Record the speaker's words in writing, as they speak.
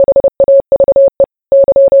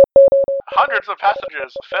Hundreds of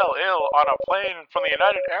passengers fell ill on a plane from the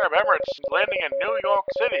United Arab Emirates landing in New York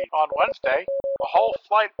City on Wednesday. The whole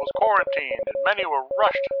flight was quarantined and many were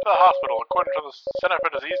rushed to the hospital according to the Center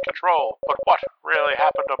for Disease Control. But what really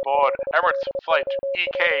happened aboard Emirates Flight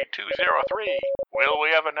EK203? Will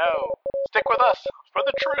we ever know? Stick with us for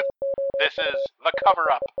the truth. This is The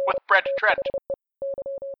Coverup with Brent Trent.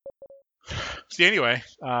 See, anyway,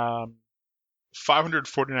 549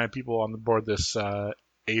 people on board this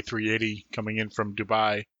A380 coming in from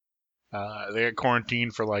Dubai. They got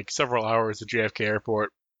quarantined for like several hours at JFK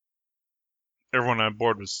Airport. Everyone on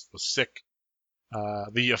board was sick.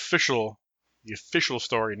 The official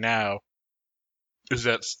story now is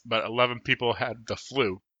that about 11 people had the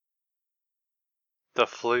flu. The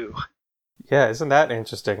flu. Yeah, isn't that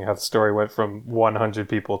interesting how the story went from 100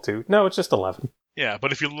 people to, no, it's just 11. Yeah,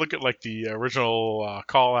 but if you look at like the original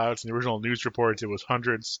call-outs and the original news reports, it was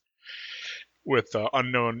hundreds with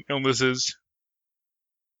unknown illnesses.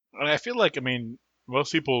 And I feel like,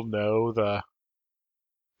 most people know the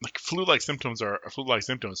flu-like symptoms are flu-like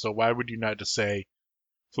symptoms. So why would you not just say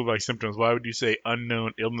flu-like symptoms? Why would you say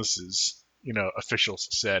unknown illnesses? Officials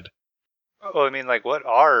said. Well, what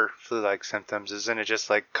are flu-like symptoms? Isn't it just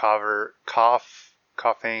like coughing,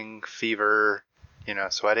 fever,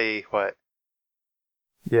 sweaty, what?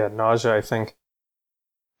 Yeah, nausea, I think.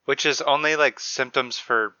 Which is only like symptoms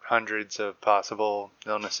for hundreds of possible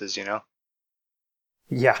illnesses,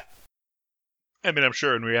 Yeah. I'm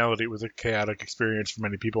sure in reality it was a chaotic experience for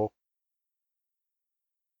many people.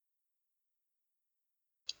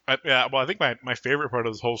 I think my favorite part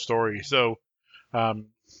of this whole story, so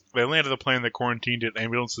they landed the plane, they quarantined it,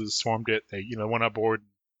 ambulances swarmed it, they went on board,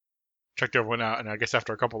 checked everyone out, and I guess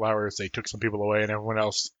after a couple hours they took some people away and everyone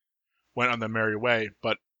else went on their merry way.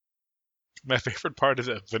 But my favorite part is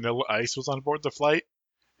that Vanilla Ice was on board the flight,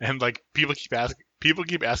 and like people keep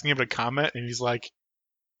asking him to comment, and he's like,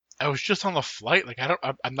 I was just on the flight. Like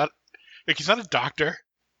I'm not like he's not a doctor.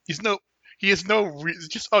 He has no reason.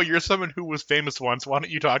 Just you're someone who was famous once. Why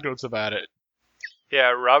don't you talk to us about it? Yeah,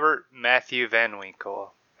 Robert Matthew Van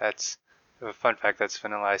Winkle. That's a fun fact. That's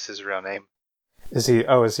Vanilla Ice's real name. Is he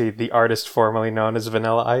the artist formerly known as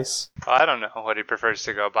Vanilla Ice? I don't know what he prefers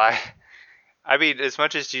to go by. As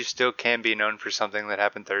much as you still can be known for something that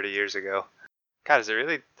happened 30 years ago. God, is it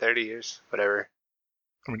really 30 years? Whatever.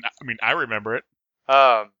 I remember it.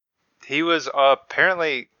 He was I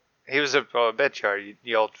bet you are,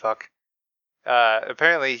 you old fuck.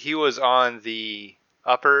 Apparently he was on the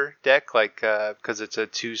upper deck, because it's a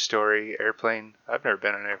 2-story airplane. I've never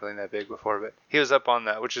been on an airplane that big before, but he was up on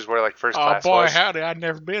that, which is where first class was. Oh boy, howdy! I'd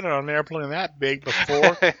never been on an airplane that big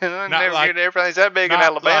before. I've never been on airplanes that big in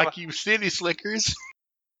Alabama. Not like you city slickers.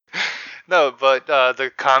 No, but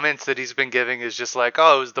the comments that he's been giving is just like,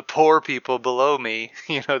 oh, it was the poor people below me.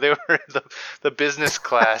 They were in the business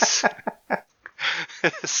class.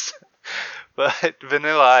 But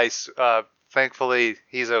Vanilla Ice, thancfully,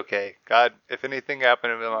 he's okay. God, if anything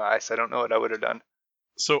happened to Vanilla Ice, I don't know what I would have done.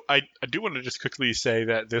 So I do want to just quickly say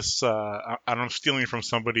that this, I'm stealing from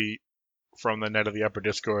somebody from the Net of the Upper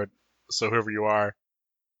Discord, so whoever you are,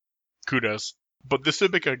 kudos. But this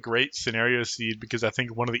would make a great scenario seed because I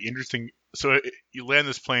think one of the interesting... So you land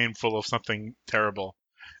this plane full of something terrible,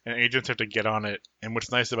 and agents have to get on it. And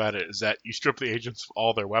what's nice about it is that you strip the agents of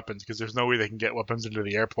all their weapons because there's no way they can get weapons into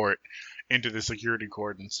the airport, into the security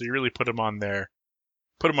cordon. So you really put them on their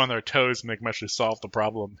toes and make them actually solve the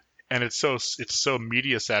problem. And it's so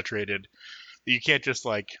media saturated that you can't just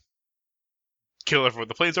kill everyone.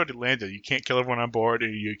 The plane's already landed. You can't kill everyone on board,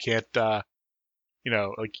 and you can't.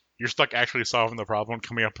 You're stuck actually solving the problem,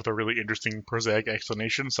 coming up with a really interesting prosaic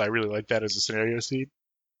explanation. So I really like that as a scenario seed.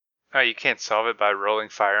 Oh, you can't solve it by rolling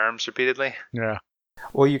firearms repeatedly? Yeah.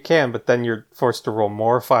 Well, you can, but then you're forced to roll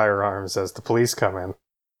more firearms as the police come in.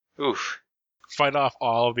 Oof. Fight off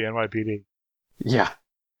all of the NYPD. Yeah.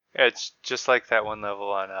 It's just like that one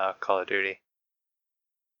level on Call of Duty.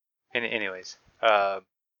 Anyways,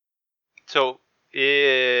 so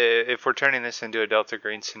if we're turning this into a Delta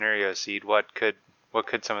Green scenario seed, what could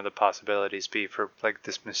some of the possibilities be for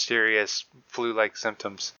this mysterious flu-like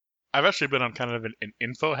symptoms? I've actually been on kind of an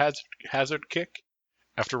info hazard kick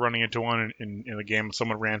after running into one in a game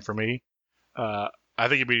someone ran for me. I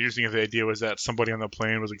think it'd be interesting if the idea was that somebody on the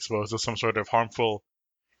plane was exposed to some sort of harmful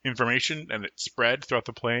information and it spread throughout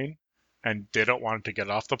the plane and they don't want it to get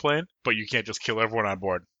off the plane, but you can't just kill everyone on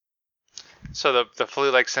board. So the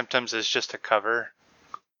flu-like symptoms is just a cover?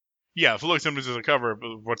 Yeah, flu-like symptoms is a cover,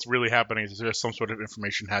 but what's really happening is there's some sort of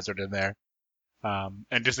information hazard in there.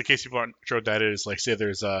 And just in case people aren't sure what that is, say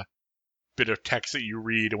there's a bit of text that you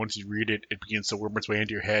read, and once you read it, it begins to worm its way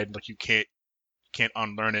into your head. You can't can't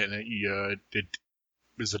unlearn it, and it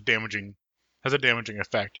is has a damaging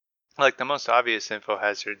effect. Like the most obvious info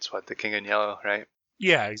hazard's the king in yellow, right?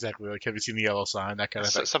 Yeah, exactly. Like, have you seen the yellow sign? That kind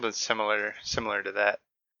of thing. Something similar to that.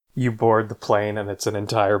 You board the plane and it's an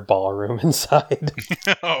entire ballroom inside.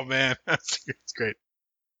 Oh man, that's great.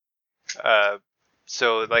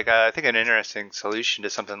 So I think an interesting solution to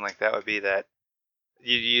something like that would be that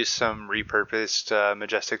you use some repurposed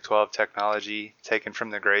Majestic 12 technology taken from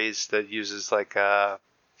the Greys that uses like a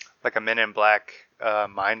Men in Black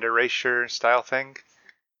mind erasure style thing,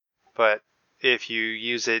 but if you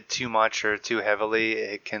use it too much or too heavily,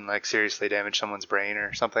 it can seriously damage someone's brain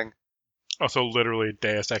or something. Also, literally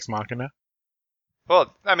Deus Ex Machina.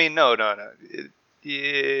 Well, I mean, no.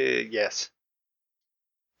 Yes.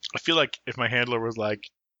 I feel like if my handler was like,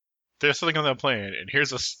 "There's something on that plane, and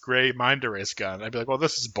here's a gray mind erase gun," I'd be like, "Well,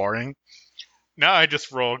 this is boring." Now I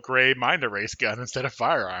just roll gray mind erase gun instead of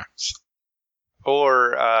firearms.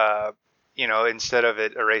 Or instead of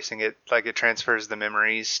it erasing it, it transfers the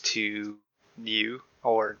memories to you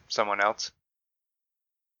or someone else.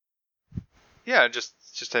 Yeah, just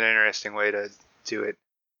an interesting way to do it.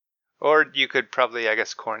 Or you could probably, I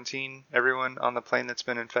guess, quarantine everyone on the plane that's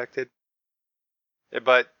been infected.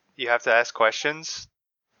 But you have to ask questions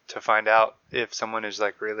to find out if someone is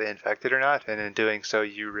really infected or not, and in doing so,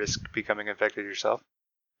 you risk becoming infected yourself.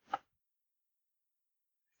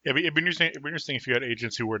 Yeah, it'd be interesting if you had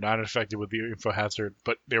agents who were not infected with the info hazard,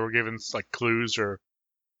 but they were given clues or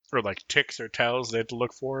ticks or tells they had to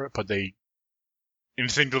look for it, but they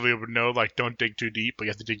instinctively would know don't dig too deep, but you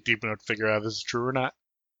have to dig deep enough to figure out if this is true or not.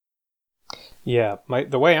 Yeah,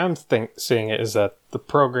 the way I'm seeing it is that the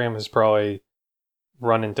program has probably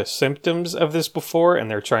run into symptoms of this before, and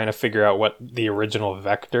they're trying to figure out what the original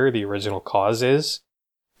vector, the original cause is.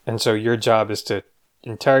 And so your job is to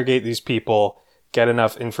interrogate these people, get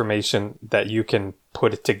enough information that you can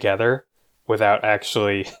put it together without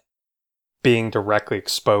actually being directly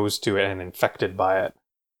exposed to it and infected by it.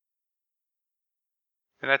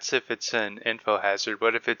 And that's if it's an info hazard.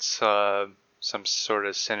 What if it's some sort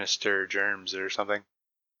of sinister germs or something?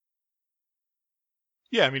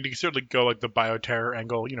 Yeah, I mean, you can certainly go the bioterror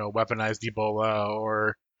angle, weaponized Ebola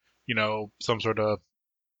or, some sort of...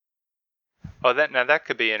 Oh, that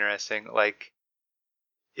could be interesting.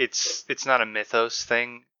 It's not a mythos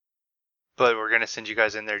thing, but we're going to send you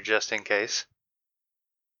guys in there just in case.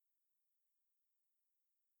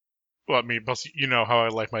 Well, I mean, plus, you know how I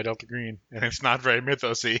like my Delta Green, and it's not very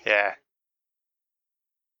mythosy. Yeah.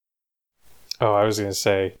 Oh, I was going to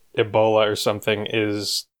say, Ebola or something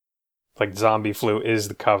is... zombie flu is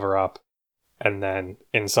the cover-up, and then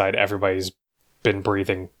inside everybody's been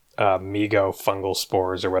breathing Migo fungal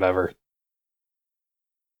spores or whatever.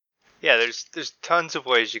 Yeah, there's tons of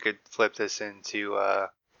ways you could flip this into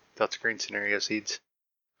Delta Green scenario seeds.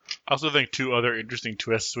 I also think two other interesting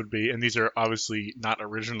twists would be, and these are obviously not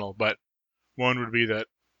original, but one would be that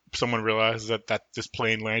someone realizes that this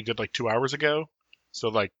plane landed 2 hours ago,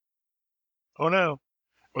 so oh no.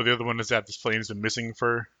 Or the other one is that this plane has been missing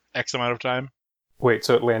for X amount of time. Wait,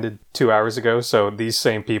 so it landed 2 hours ago, so these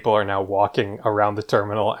same people are now walking around the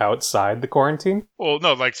terminal outside the quarantine? Well,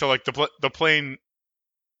 no, the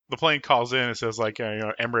plane calls in and says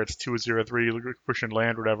Emirates 203 push and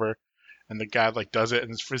land, whatever, and the guy does it,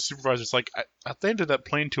 and his supervisor's I landed that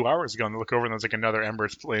plane 2 hours ago, and they look over and there's another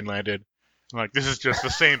Emirates plane landed. I'm this is just the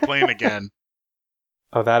same plane again.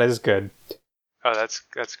 Oh, that is good. Oh,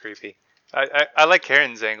 that's creepy. I like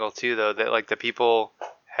Karen's angle too, though, that the people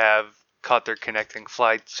have caught their connecting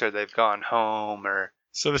flights or they've gone home or.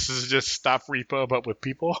 So this is just stop repo, but with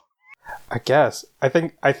people. I guess. I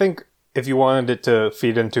think if you wanted it to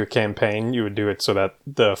feed into a campaign, you would do it so that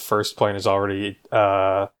the first plane is already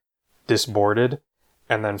disboarded,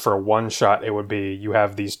 and then for a one shot, it would be you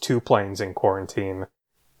have these two planes in quarantine.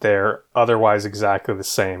 They're otherwise exactly the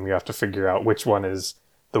same. You have to figure out which one is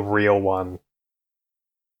the real one,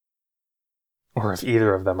 or if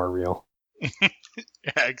either of them are real.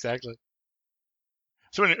 Yeah, exactly.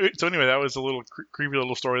 So anyway, that was a little creepy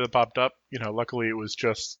little story that popped up. Luckily it was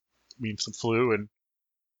just some flu and.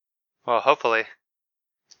 Well, hopefully.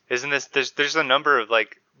 Isn't this there's a number of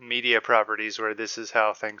media properties where this is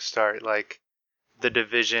how things start, The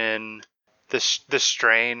Division, the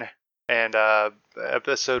Strain, and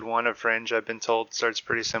episode 1 of Fringe, I've been told, starts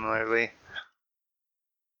pretty similarly.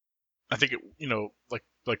 I think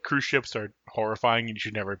like cruise ships are horrifying and you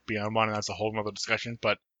should never be on one, and that's a whole other discussion,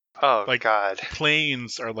 but God,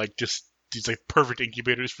 planes are just these perfect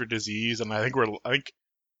incubators for disease, and I think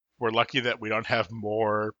we're lucky that we don't have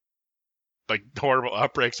more horrible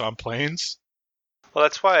outbreaks on planes. Well,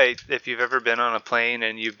 that's why if you've ever been on a plane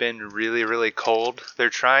and you've been really, really cold, they're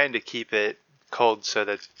trying to keep it cold so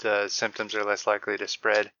that the symptoms are less likely to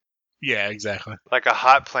spread. Yeah, exactly. Like a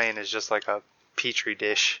hot plane is just like a petri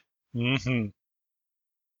dish. Mm-hmm.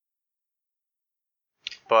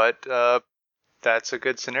 But that's a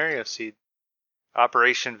good scenario seed.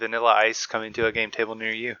 Operation Vanilla Ice coming to a game table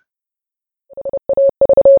near you.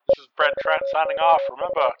 This is Brent Trent signing off.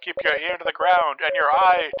 Remember, keep your ear to the ground and your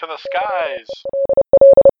eye to the skies.